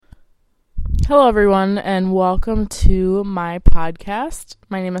Hello, everyone, and welcome to my podcast.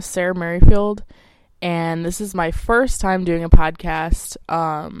 My name is Sarah Merrifield, and this is my first time doing a podcast.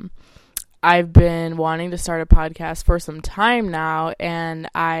 I've been wanting to start a podcast for some time now, and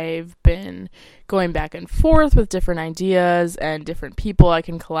I've been going back and forth with different ideas and different people I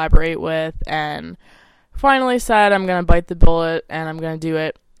can collaborate with, and finally said I'm going to bite the bullet, and I'm going to do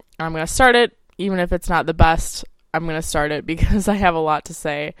it. I'm going to start it, even if it's not the best. I'm going to start it because I have a lot to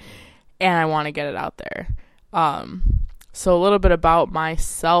say. And I want to get it out there. So a little bit about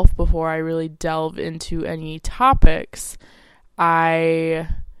myself before I really delve into any topics. I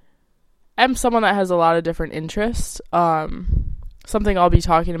am someone that has a lot of different interests. Something I'll be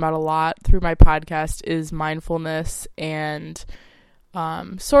talking about a lot through my podcast is mindfulness and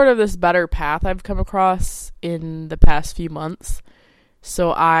sort of this better path I've come across in the past few months.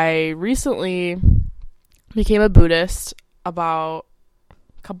 So I recently became a Buddhist about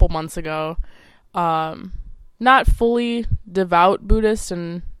couple months ago. Not fully devout Buddhist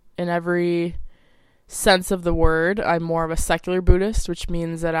in every sense of the word. I'm more of a secular Buddhist, which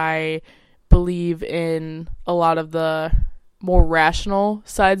means that I believe in a lot of the more rational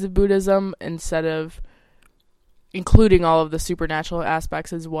sides of Buddhism instead of including all of the supernatural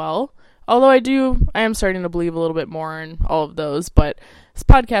aspects as well. Although I am starting to believe a little bit more in all of those, but this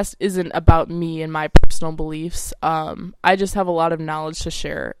podcast isn't about me and my personal beliefs. I just have a lot of knowledge to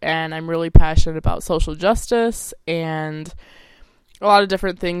share, and I'm really passionate about social justice and a lot of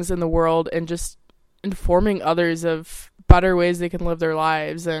different things in the world and just informing others of better ways they can live their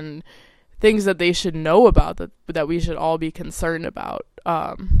lives and things that they should know about that we should all be concerned about,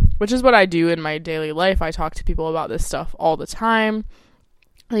 which is what I do in my daily life. I talk to people about this stuff all the time.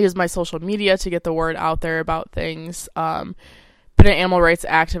 I use my social media to get the word out there about things. Been an animal rights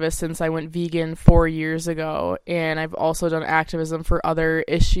activist since I went vegan 4 years ago, and I've also done activism for other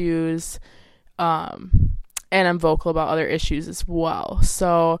issues, and I'm vocal about other issues as well.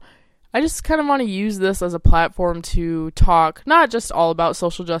 So I just kind of want to use this as a platform to talk not just all about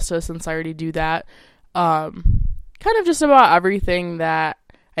social justice, since I already do that, kind of just about everything that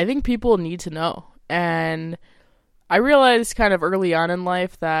I think people need to know. And I realized kind of early on in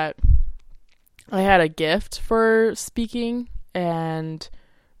life that I had a gift for speaking and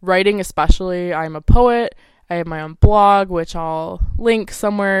writing especially. I'm a poet. I have my own blog, which I'll link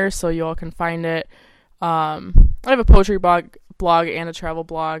somewhere so you all can find it. I have a poetry blog and a travel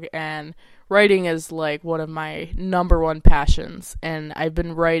blog, and writing is like one of my number one passions, and I've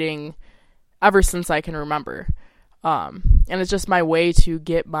been writing ever since I can remember. And it's just my way to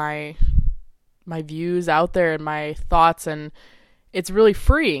get my views out there and my thoughts, and it's really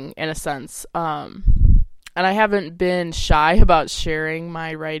freeing in a sense. And I haven't been shy about sharing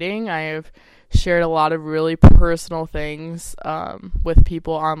my writing. I have shared a lot of really personal things with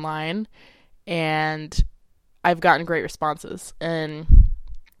people online, and I've gotten great responses. And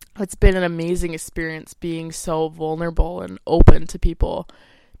it's been an amazing experience being so vulnerable and open to people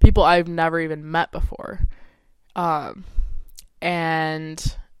I've never even met before.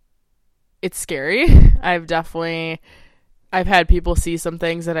 And it's scary. I've had people see some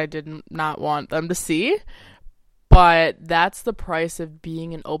things that I did not want them to see, but that's the price of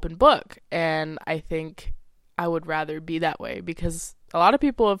being an open book. And I think I would rather be that way, because a lot of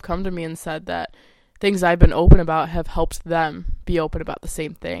people have come to me and said that things I've been open about have helped them be open about the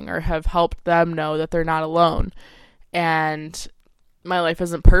same thing, or have helped them know that they're not alone. And my life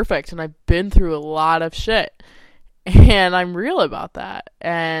isn't perfect, and I've been through a lot of shit, and I'm real about that.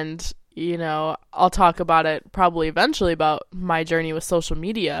 And I'll talk about it probably eventually about my journey with social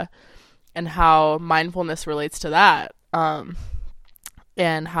media and how mindfulness relates to that,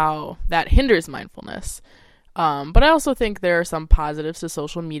 and how that hinders mindfulness. But I also think there are some positives to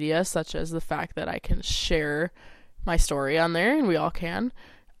social media, such as the fact that I can share my story on there, and we all can.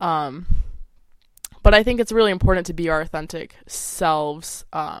 But I think it's really important to be our authentic selves,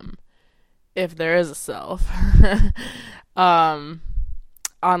 if there is a self,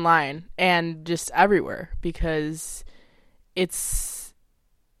 online and just everywhere, because it's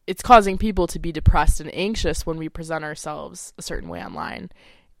causing people to be depressed and anxious when we present ourselves a certain way online.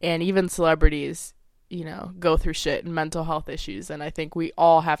 And even celebrities, go through shit and mental health issues, and I think we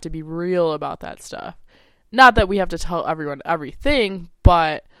all have to be real about that stuff. Not that we have to tell everyone everything,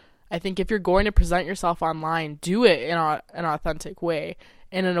 but I think if you're going to present yourself online, do it in an authentic way,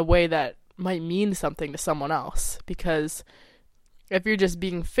 and in a way that might mean something to someone else. Because if you're just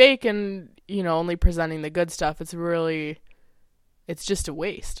being fake and, only presenting the good stuff, it's just a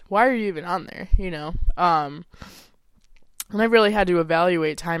waste. Why are you even on there, And I really had to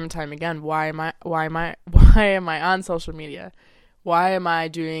evaluate time and time again, why am I on social media? why am I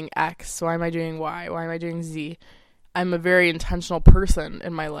doing X? Why am I doing Y? Why am I doing Z? I'm a very intentional person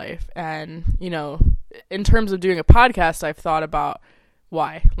in my life. And, in terms of doing a podcast, I've thought about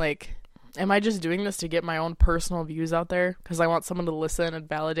why. Like, am I just doing this to get my own personal views out there? Because I want someone to listen and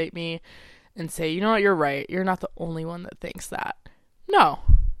validate me and say, you know what, you're right. You're not the only one that thinks that. No,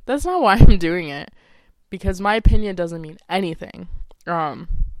 that's not why I'm doing it. Because my opinion doesn't mean anything.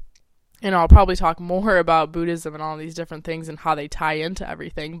 I'll probably talk more about Buddhism and all these different things and how they tie into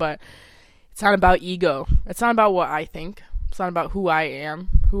everything, but it's not about ego. It's not about what I think. It's not about who I am,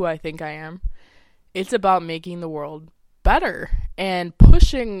 who I think I am. It's about making the world better and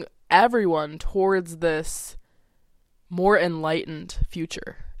pushing everyone towards this more enlightened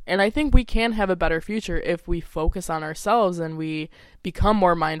future. And I think we can have a better future if we focus on ourselves and we become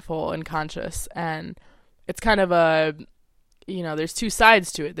more mindful and conscious. And it's kind of there's two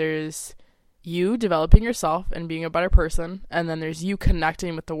sides to it. There's you developing yourself and being a better person, and then there's you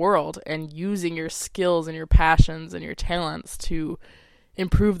connecting with the world and using your skills and your passions and your talents to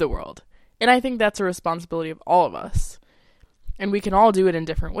improve the world. And I think that's a responsibility of all of us. And we can all do it in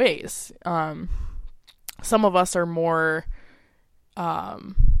different ways. Some of us are more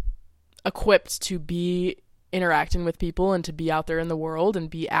equipped to be interacting with people and to be out there in the world and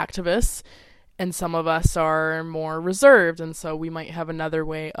be activists. And some of us are more reserved, and so we might have another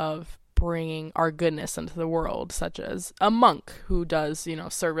way of bringing our goodness into the world, such as a monk who does,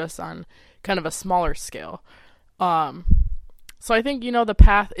 service on kind of a smaller scale. So I think, the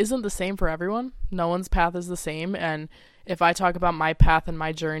path isn't the same for everyone. No one's path is the same, and if I talk about my path and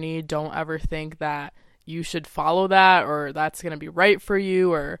my journey, don't ever think that you should follow that or that's going to be right for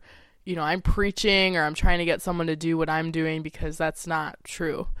you, or, I'm preaching or I'm trying to get someone to do what I'm doing, because that's not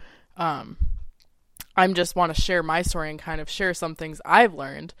true. I just want to share my story and kind of share some things I've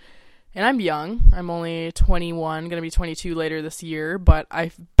learned. And I'm young. I'm only 21, going to be 22 later this year, but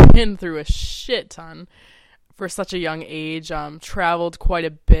I've been through a shit ton for such a young age. Traveled quite a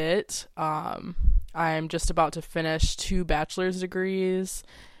bit. I'm just about to finish 2 bachelor's degrees,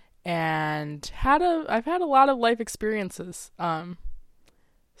 and I've had a lot of life experiences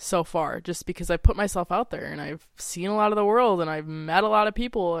so far, just because I put myself out there and I've seen a lot of the world and I've met a lot of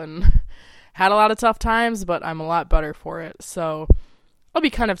people and had a lot of tough times, but I'm a lot better for it. So I'll be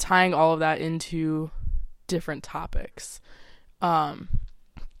kind of tying all of that into different topics. So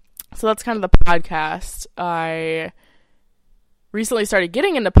that's kind of the podcast. I recently started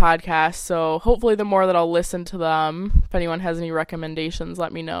getting into podcasts, so hopefully the more that I'll listen to them, if anyone has any recommendations,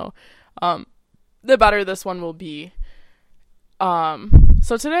 let me know. The better this one will be.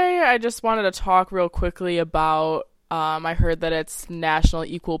 So today I just wanted to talk real quickly about, I heard that it's National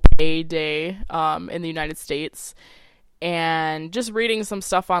Equal Pay Day in the United States, and just reading some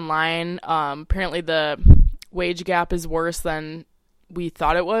stuff online, apparently the wage gap is worse than we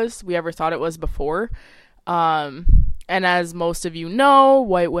ever thought it was before. And as most of you know,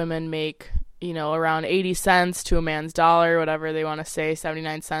 white women make, around 80 cents to a man's dollar, whatever they want to say,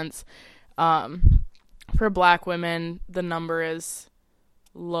 79 cents. For black women, the number is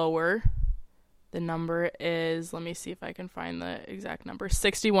lower. The number is, let me see if I can find the exact number,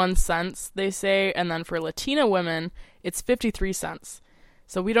 61 cents, they say. And then for Latina women, it's 53 cents.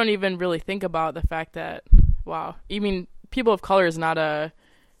 So we don't even really think about the fact that, people of color is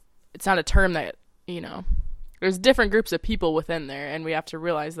it's not a term that, there's different groups of people within there, and we have to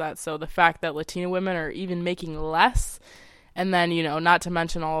realize that. So the fact that Latina women are even making less, and then, not to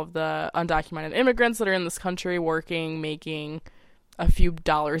mention all of the undocumented immigrants that are in this country working, making a few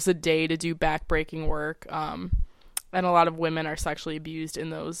dollars a day to do backbreaking work. And a lot of women are sexually abused in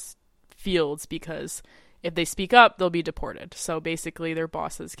those fields because if they speak up, they'll be deported. So basically their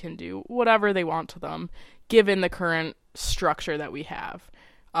bosses can do whatever they want to them, given the current structure that we have.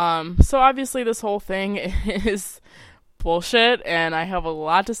 So obviously this whole thing is bullshit, and I have a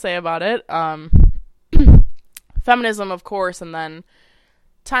lot to say about it. Feminism, of course, and then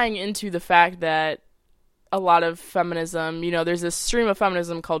tying into the fact that a lot of feminism, there's this stream of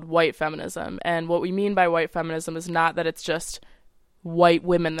feminism called white feminism, and what we mean by white feminism is not that it's just white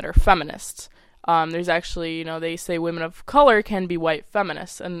women that are feminists. There's actually, they say women of color can be white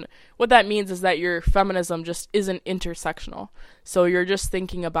feminists, and what that means is that your feminism just isn't intersectional. So you're just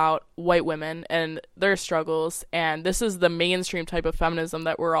thinking about white women and their struggles, and this is the mainstream type of feminism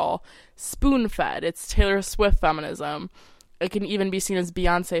that we're all spoon-fed. It's Taylor Swift feminism. It can even be seen as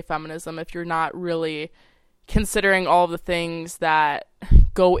Beyonce feminism if you're not really considering all of the things that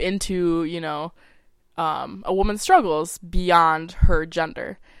go into, a woman's struggles beyond her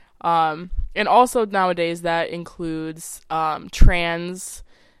gender. And also nowadays that includes trans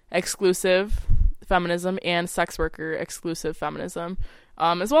exclusive feminism and sex worker exclusive feminism,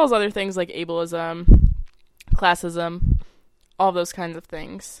 as well as other things like ableism, classism, all those kinds of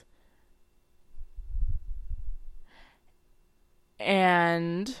things.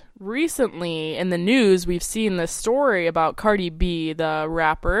 And recently in the news, we've seen this story about Cardi B, the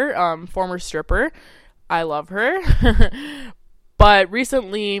rapper, former stripper. I love her. But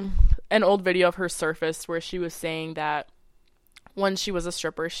recently, an old video of her surfaced where she was saying that when she was a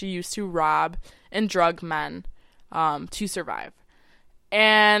stripper, she used to rob and drug men to survive.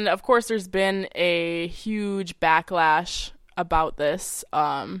 And of course, there's been a huge backlash about this.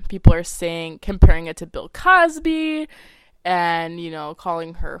 People are comparing it to Bill Cosby, and, you know,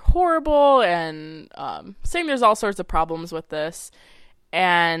 calling her horrible, and saying there's all sorts of problems with this.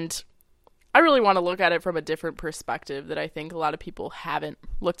 And I really want to look at it from a different perspective that I think a lot of people haven't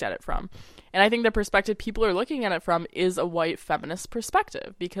looked at it from. And I think the perspective people are looking at it from is a white feminist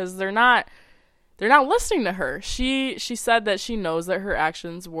perspective, because they're not listening to her. She said that she knows that her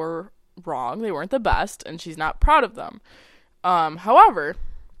actions were wrong. They weren't the best, and she's not proud of them. However,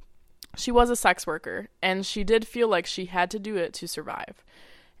 she was a sex worker, and she did feel like she had to do it to survive.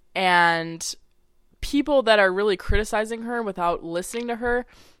 And people that are really criticizing her without listening to her,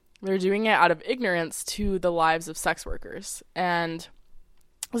 they're doing it out of ignorance to the lives of sex workers. And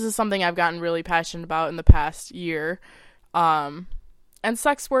this is something I've gotten really passionate about in the past year. And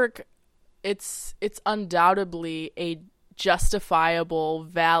sex work, it's undoubtedly a justifiable,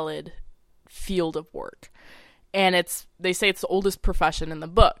 valid field of work. And they say it's the oldest profession in the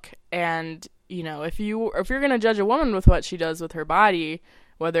book. And, you know, if you're going to judge a woman with what she does with her body,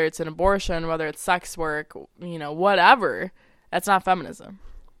 whether it's an abortion, whether it's sex work, you know, whatever, that's not feminism,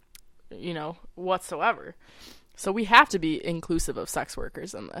 you know, whatsoever. So we have to be inclusive of sex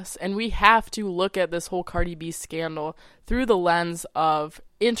workers in this. And we have to look at this whole Cardi B scandal through the lens of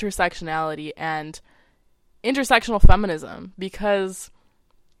intersectionality and intersectional feminism, because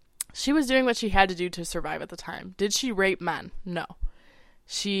she was doing what she had to do to survive at the time. Did she rape men? No.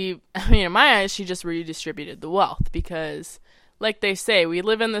 In my eyes, she just redistributed the wealth, because, like they say, we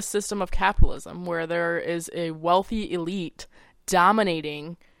live in this system of capitalism where there is a wealthy elite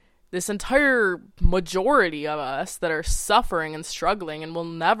dominating this entire majority of us that are suffering and struggling and will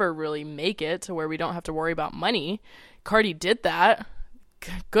never really make it to where we don't have to worry about money. Cardi did that.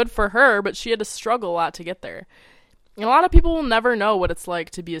 Good for her, but she had to struggle a lot to get there. And a lot of people will never know what it's like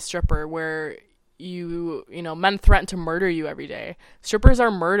to be a stripper, where you know, men threaten to murder you every day. Strippers are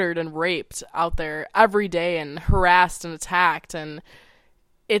murdered and raped out there every day, and harassed and attacked, and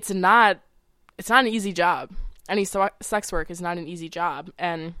it's not an easy job. Any sex work is not an easy job,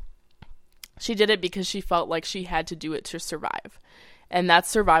 and she did it because she felt like she had to do it to survive. And that's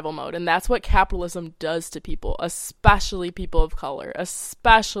survival mode, and that's what capitalism does to people, especially people of color,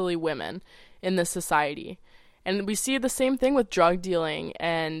 especially women in this society. And we see the same thing with drug dealing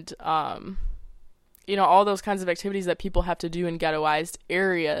and, you know, all those kinds of activities that people have to do in ghettoized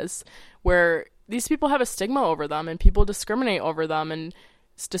areas, where these people have a stigma over them, and people discriminate over them and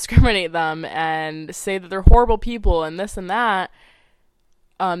discriminate them and say that they're horrible people and this and that.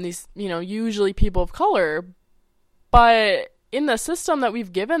 These, you know, usually people of color, but in the system that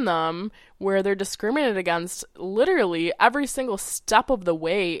we've given them, where they're discriminated against literally every single step of the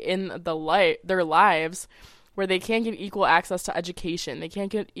way in their lives, where they can't get equal access to education, they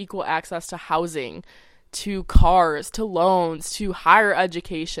can't get equal access to housing, to cars, to loans, to higher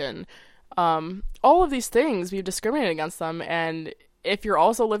education. All of these things, we've discriminated against them. And if you're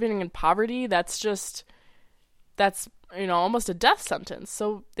also living in poverty, that's you know, almost a death sentence.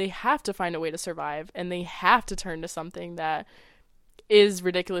 So they have to find a way to survive, and they have to turn to something that is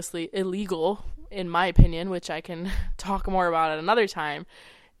ridiculously illegal, in my opinion, which I can talk more about at another time,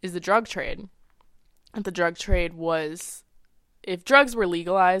 is the drug trade. And the drug trade was, if drugs were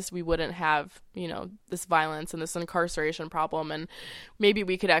legalized, we wouldn't have, you know, this violence and this incarceration problem, and maybe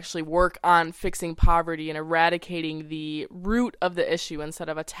we could actually work on fixing poverty and eradicating the root of the issue instead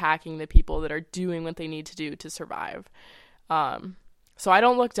of attacking the people that are doing what they need to do to survive. So I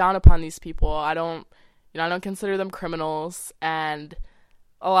don't look down upon these people. I don't consider them criminals. And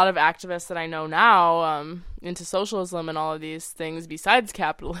a lot of activists that I know now, into socialism and all of these things besides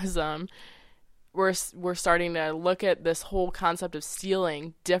capitalism, we're starting to look at this whole concept of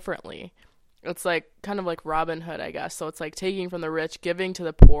stealing differently. It's like kind of like Robin Hood, I guess. So it's like taking from the rich, giving to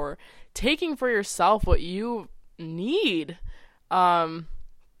the poor, taking for yourself what you need. Random,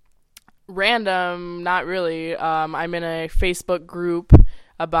 not really. I'm in a Facebook group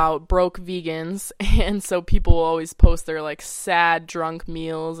about broke vegans, and so people always post their like sad drunk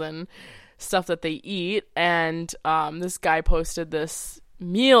meals and stuff that they eat. And this guy posted this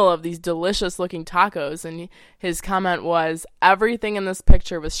meal of these delicious looking tacos, and his comment was, everything in this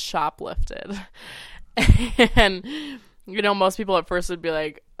picture was shoplifted. And, you know, most people at first would be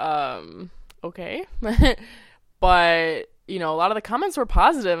like, okay. But, you know, a lot of the comments were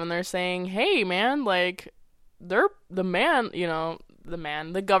positive, and they're saying, hey, man, like, the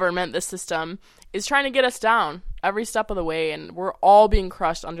government, the system is trying to get us down every step of the way, and we're all being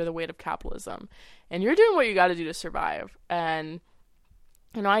crushed under the weight of capitalism. And you're doing what you got to do to survive. And,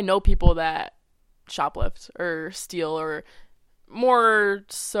 you know, I know people that shoplift or steal, or more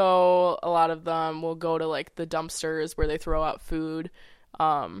so a lot of them will go to like the dumpsters where they throw out food,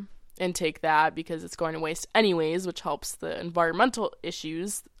 and take that because it's going to waste anyways, which helps the environmental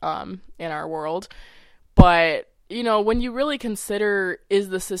issues in our world. But, you know, when you really consider, is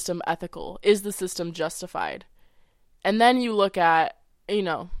the system ethical? Is the system justified? And then you look at, you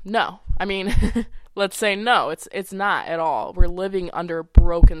know, no. I mean, let's say no, it's not at all. We're living under a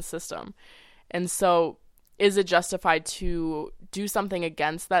broken system. And so is it justified to do something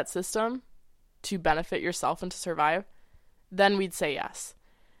against that system to benefit yourself and to survive? Then we'd say yes.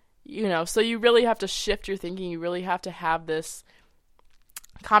 You know, so you really have to shift your thinking. You really have to have this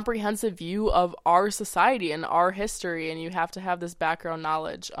comprehensive view of our society and our history, and you have to have this background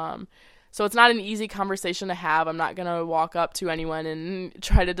knowledge. So it's not an easy conversation to have. I'm not going to walk up to anyone and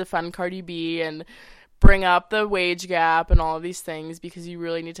try to defend Cardi B and bring up the wage gap and all of these things, because you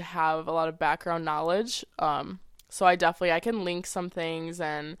really need to have a lot of background knowledge. So I can link some things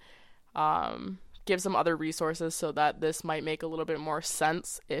and give some other resources so that this might make a little bit more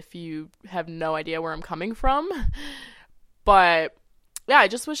sense if you have no idea where I'm coming from. But yeah, I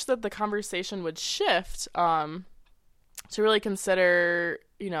just wish that the conversation would shift to really consider,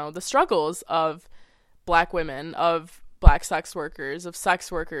 you know, the struggles of Black women, of Black sex workers,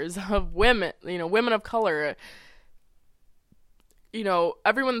 of women, you know, women of color, you know,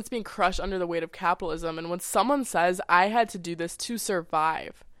 everyone that's being crushed under the weight of capitalism. And when someone says, I had to do this to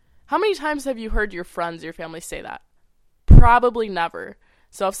survive, how many times have you heard your friends, your family say that? Probably never.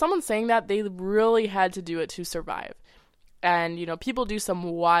 So if someone's saying that, they really had to do it to survive. And, you know, people do some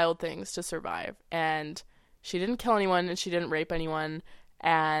wild things to survive. And she didn't kill anyone, and she didn't rape anyone.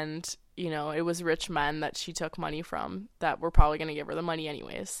 And, you know, it was rich men that she took money from that were probably going to give her the money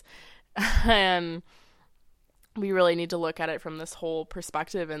anyways. And we really need to look at it from this whole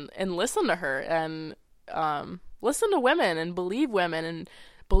perspective and listen to her, and listen to women and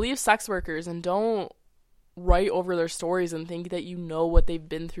believe sex workers, and don't write over their stories and think that you know what they've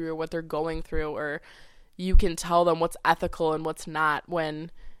been through or what they're going through, or you can tell them what's ethical and what's not,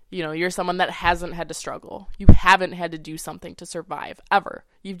 when, you know, you're someone that hasn't had to struggle. You haven't had to do something to survive, ever.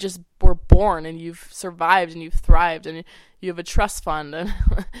 You've just were born, and you've survived, and you've thrived, and you have a trust fund. And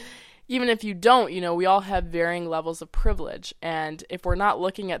even if you don't, you know, we all have varying levels of privilege. And if we're not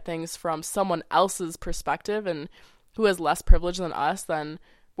looking at things from someone else's perspective and who has less privilege than us, then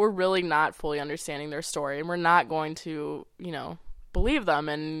we're really not fully understanding their story, and we're not going to, you know, believe them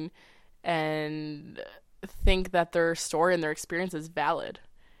and think that their story and their experience is valid.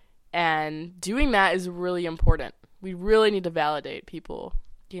 And doing that is really important. We really need to validate people,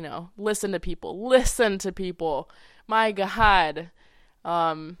 you know, listen to people. My God.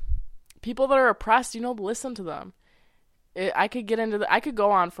 People that are oppressed, you know, listen to them. I could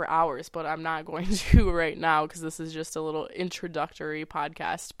go on for hours, but I'm not going to right now, because this is just a little introductory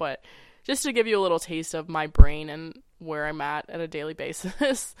podcast, but just to give you a little taste of my brain and where I'm at a daily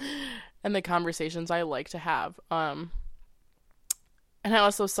basis and the conversations I like to have. And I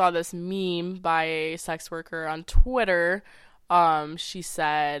also saw this meme by a sex worker on Twitter. She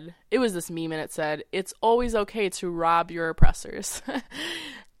said, it was this meme, and it said, "It's always okay to rob your oppressors."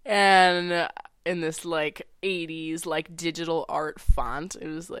 And in this like 80s like digital art font, it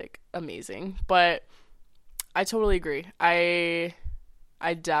was like amazing. But I totally agree. I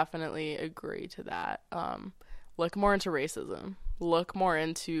definitely agree to that. Look more into racism. Look more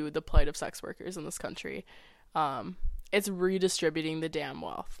into the plight of sex workers in this country. It's redistributing the damn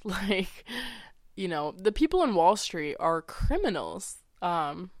wealth. Like, you know, the people in Wall Street are criminals.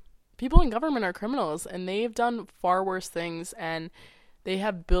 People in government are criminals, and they've done far worse things, and they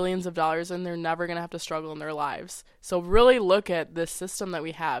have billions of dollars, and they're never going to have to struggle in their lives. So really look at this system that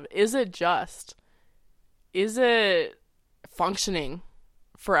we have. Is it just? Is it functioning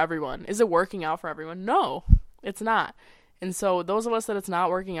for everyone? Is it working out for everyone? No, it's not. And so those of us that it's not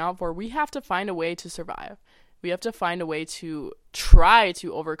working out for, we have to find a way to survive. We have to find a way to try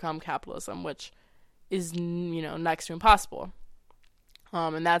to overcome capitalism, which is, you know, next to impossible.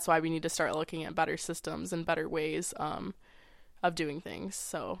 And that's why we need to start looking at better systems and better ways of doing things,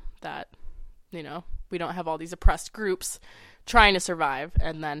 so that, you know, we don't have all these oppressed groups trying to survive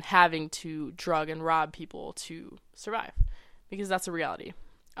and then having to drug and rob people to survive, because that's a reality.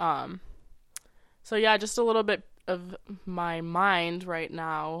 So yeah, just a little bit of my mind right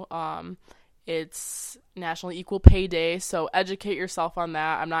now. It's National Equal Pay Day, so educate yourself on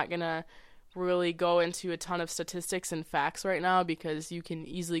that. I'm not gonna really go into a ton of statistics and facts right now because you can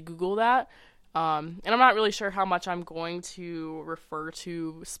easily Google that. And I'm not really sure how much I'm going to refer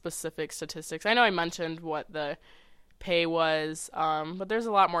to specific statistics. I know I mentioned what the pay was, but there's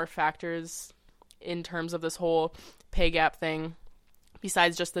a lot more factors in terms of this whole pay gap thing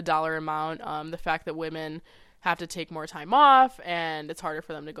besides just the dollar amount. The fact that women have to take more time off and it's harder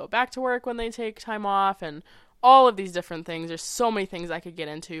for them to go back to work when they take time off, and all of these different things. There's so many things I could get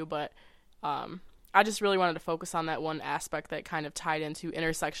into, but I just really wanted to focus on that one aspect that kind of tied into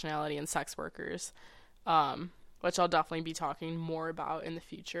intersectionality and sex workers, which I'll definitely be talking more about in the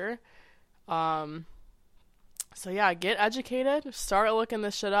future. So yeah, get educated, start looking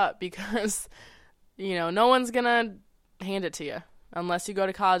this shit up, because, no one's gonna hand it to you unless you go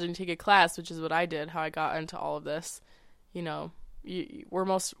to college and take a class, which is what I did, how I got into all of this.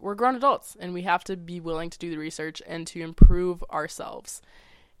 We're grown adults, and we have to be willing to do the research and to improve ourselves.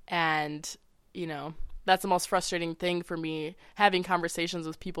 And, that's the most frustrating thing for me, having conversations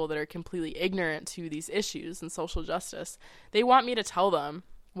with people that are completely ignorant to these issues and social justice. They want me to tell them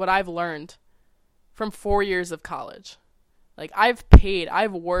what I've learned from 4 years of college. Like, I've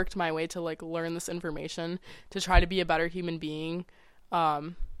worked my way to, learn this information to try to be a better human being,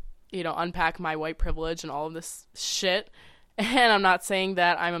 unpack my white privilege and all of this shit. And I'm not saying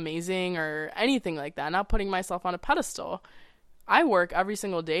that I'm amazing or anything like that. I'm not putting myself on a pedestal. I work every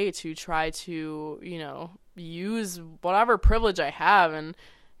single day to try to, use whatever privilege I have and,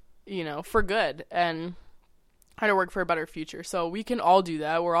 for good, and try to work for a better future. So we can all do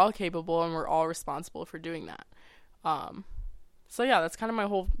that. We're all capable and we're all responsible for doing that. So yeah, that's kind of my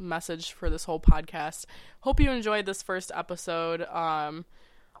whole message for this whole podcast. Hope you enjoyed this first episode. I'll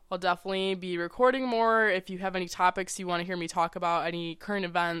definitely be recording more. If you have any topics you want to hear me talk about, any current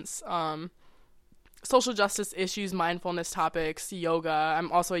events, social justice issues, mindfulness topics, yoga.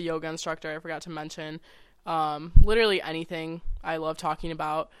 I'm also a yoga instructor, I forgot to mention. Literally anything I love talking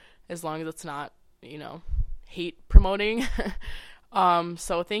about, as long as it's not, hate promoting.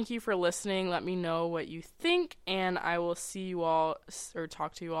 So thank you for listening. Let me know what you think, and I will see you all, or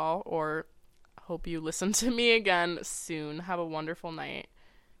talk to you all, or hope you listen to me again soon. Have a wonderful night.